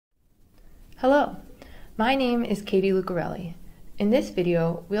Hello, my name is Katie Lucarelli. In this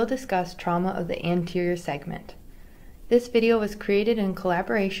video, we'll discuss trauma of the anterior segment. This video was created in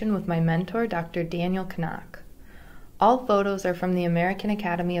collaboration with my mentor, Dr. Daniel Knock. All photos are from the American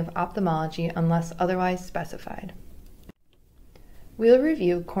Academy of Ophthalmology unless otherwise specified. We'll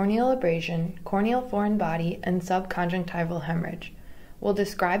review corneal abrasion, corneal foreign body, and subconjunctival hemorrhage. We'll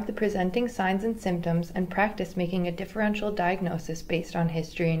describe the presenting signs and symptoms and practice making a differential diagnosis based on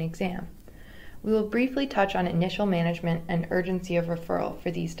history and exam. We will briefly touch on initial management and urgency of referral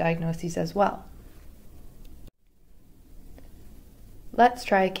for these diagnoses as well. Let's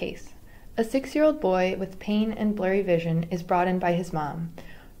try a case. A 6-year-old boy with pain and blurry vision is brought in by his mom.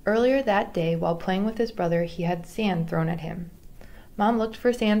 Earlier that day, while playing with his brother, he had sand thrown at him. Mom looked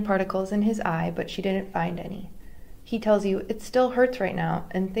for sand particles in his eye, but she didn't find any. He tells you, "It still hurts right now,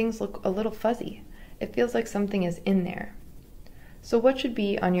 and things look a little fuzzy. It feels like something is in there." So what should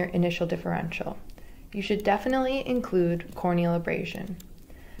be on your initial differential? You should definitely include corneal abrasion,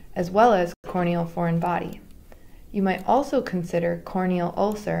 as well as corneal foreign body. You might also consider corneal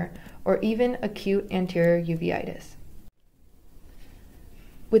ulcer or even acute anterior uveitis.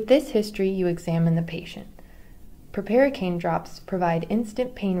 With this history, you examine the patient. Proparacaine drops provide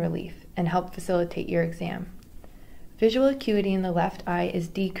instant pain relief and help facilitate your exam. Visual acuity in the left eye is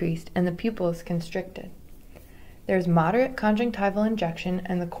decreased and the pupil is constricted. There is moderate conjunctival injection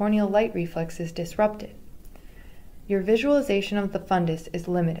and the corneal light reflex is disrupted. Your visualization of the fundus is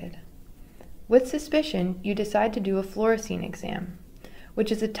limited. With suspicion, you decide to do a fluorescein exam,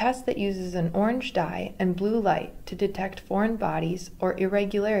 which is a test that uses an orange dye and blue light to detect foreign bodies or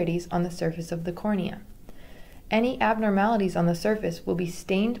irregularities on the surface of the cornea. Any abnormalities on the surface will be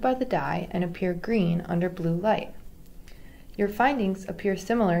stained by the dye and appear green under blue light. Your findings appear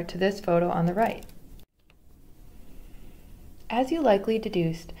similar to this photo on the right. As you likely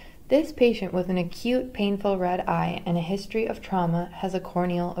deduced, this patient with an acute painful red eye and a history of trauma has a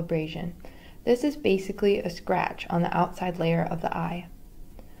corneal abrasion. This is basically a scratch on the outside layer of the eye.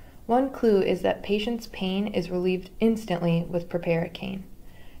 One clue is that patient's pain is relieved instantly with proparacaine.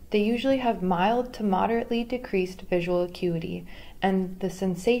 They usually have mild to moderately decreased visual acuity and the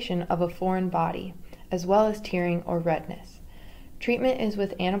sensation of a foreign body, as well as tearing or redness. Treatment is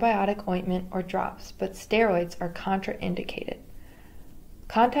with antibiotic ointment or drops, but steroids are contraindicated.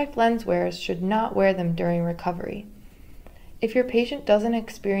 Contact lens wearers should not wear them during recovery. If your patient doesn't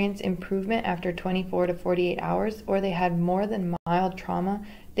experience improvement after 24 to 48 hours or they had more than mild trauma,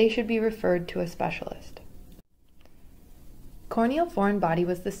 they should be referred to a specialist. Corneal foreign body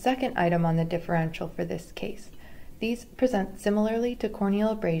was the second item on the differential for this case. These present similarly to corneal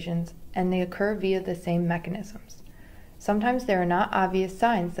abrasions and they occur via the same mechanisms. Sometimes there are not obvious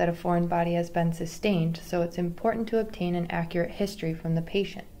signs that a foreign body has been sustained, so it's important to obtain an accurate history from the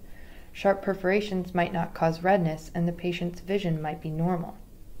patient. Sharp perforations might not cause redness, and the patient's vision might be normal.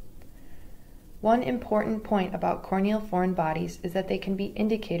 One important point about corneal foreign bodies is that they can be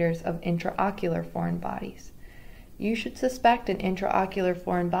indicators of intraocular foreign bodies. You should suspect an intraocular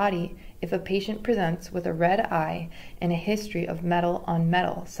foreign body if a patient presents with a red eye and a history of metal on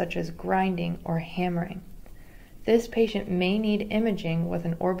metal, such as grinding or hammering. This patient may need imaging with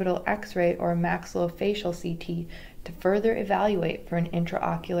an orbital X-ray or a maxillofacial CT to further evaluate for an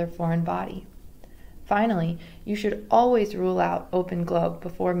intraocular foreign body. Finally, you should always rule out open globe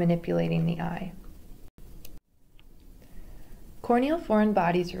before manipulating the eye. Corneal foreign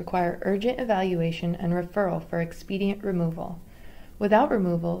bodies require urgent evaluation and referral for expedient removal. Without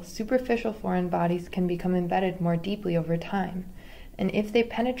removal, superficial foreign bodies can become embedded more deeply over time, and if they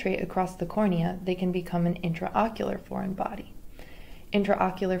penetrate across the cornea, they can become an intraocular foreign body.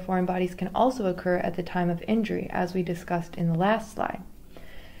 Intraocular foreign bodies can also occur at the time of injury, as we discussed in the last slide.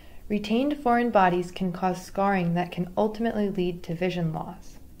 Retained foreign bodies can cause scarring that can ultimately lead to vision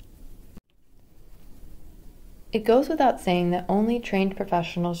loss. It goes without saying that only trained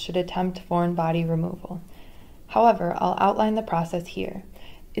professionals should attempt foreign body removal. However, I'll outline the process here.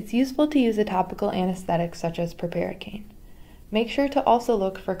 It's useful to use a topical anesthetic such as proparacaine. Make sure to also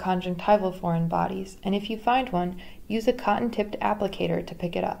look for conjunctival foreign bodies, and if you find one, use a cotton-tipped applicator to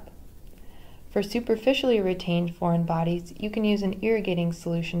pick it up. For superficially retained foreign bodies, you can use an irrigating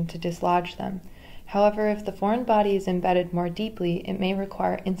solution to dislodge them. However, if the foreign body is embedded more deeply, it may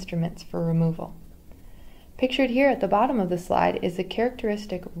require instruments for removal. Pictured here at the bottom of the slide is a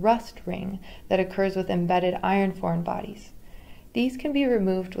characteristic rust ring that occurs with embedded iron foreign bodies. These can be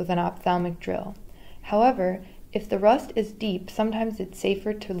removed with an ophthalmic drill. However, if the rust is deep, sometimes it's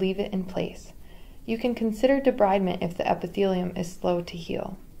safer to leave it in place. You can consider debridement if the epithelium is slow to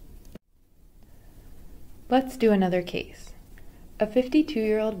heal. Let's do another case. A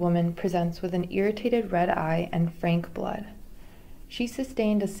 52-year-old woman presents with an irritated red eye and frank blood. She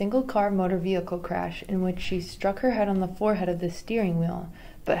sustained a single-car motor vehicle crash in which she struck her head on the forehead of the steering wheel,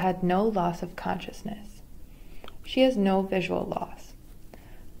 but had no loss of consciousness. She has no visual loss.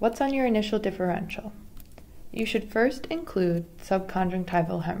 What's on your initial differential? You should first include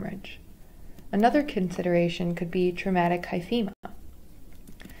subconjunctival hemorrhage. Another consideration could be traumatic hyphema.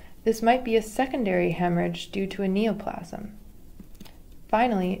 This might be a secondary hemorrhage due to a neoplasm.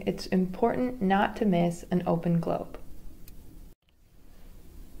 Finally, it's important not to miss an open globe.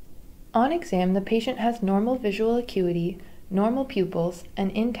 On exam, the patient has normal visual acuity, normal pupils, and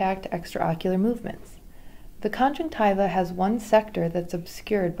intact extraocular movements. The conjunctiva has one sector that's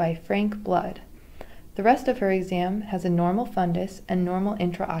obscured by frank blood. The rest of her exam has a normal fundus and normal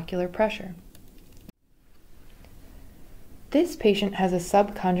intraocular pressure. This patient has a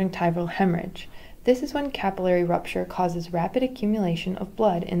subconjunctival hemorrhage. This is when capillary rupture causes rapid accumulation of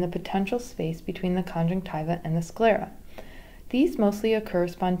blood in the potential space between the conjunctiva and the sclera. These mostly occur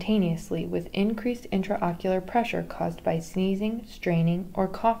spontaneously with increased intraocular pressure caused by sneezing, straining, or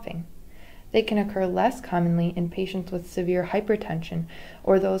coughing. They can occur less commonly in patients with severe hypertension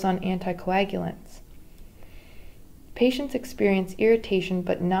or those on anticoagulants. Patients experience irritation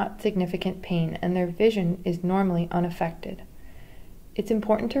but not significant pain, and their vision is normally unaffected. It's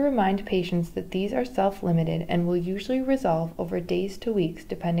important to remind patients that these are self-limited and will usually resolve over days to weeks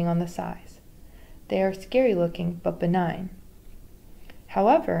depending on the size. They are scary looking but benign.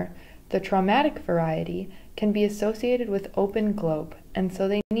 However, the traumatic variety can be associated with open globe, and so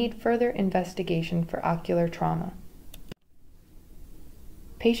they need further investigation for ocular trauma.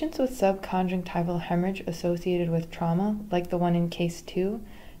 Patients with subconjunctival hemorrhage associated with trauma, like the one in case 2,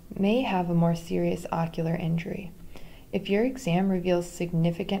 may have a more serious ocular injury. If your exam reveals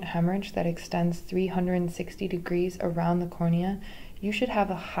significant hemorrhage that extends 360 degrees around the cornea, you should have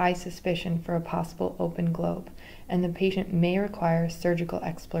a high suspicion for a possible open globe, and the patient may require surgical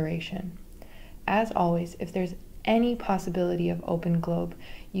exploration. As always, if there's any possibility of open globe,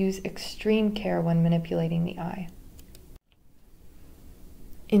 use extreme care when manipulating the eye.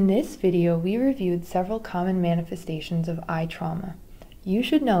 In this video, we reviewed several common manifestations of eye trauma. You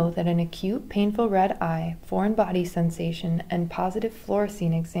should know that an acute painful red eye, foreign body sensation, and positive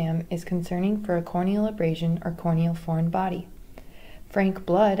fluorescein exam is concerning for a corneal abrasion or corneal foreign body. Frank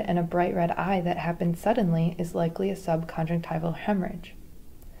blood and a bright red eye that happens suddenly is likely a subconjunctival hemorrhage.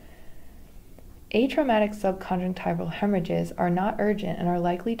 Atraumatic subconjunctival hemorrhages are not urgent and are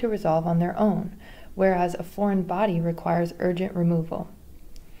likely to resolve on their own, whereas a foreign body requires urgent removal.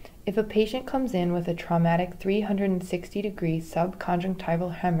 If a patient comes in with a traumatic 360-degree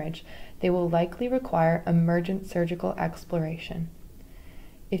subconjunctival hemorrhage, they will likely require emergent surgical exploration.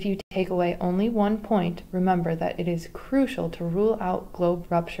 If you take away only one point, remember that it is crucial to rule out globe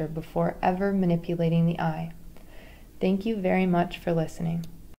rupture before ever manipulating the eye. Thank you very much for listening.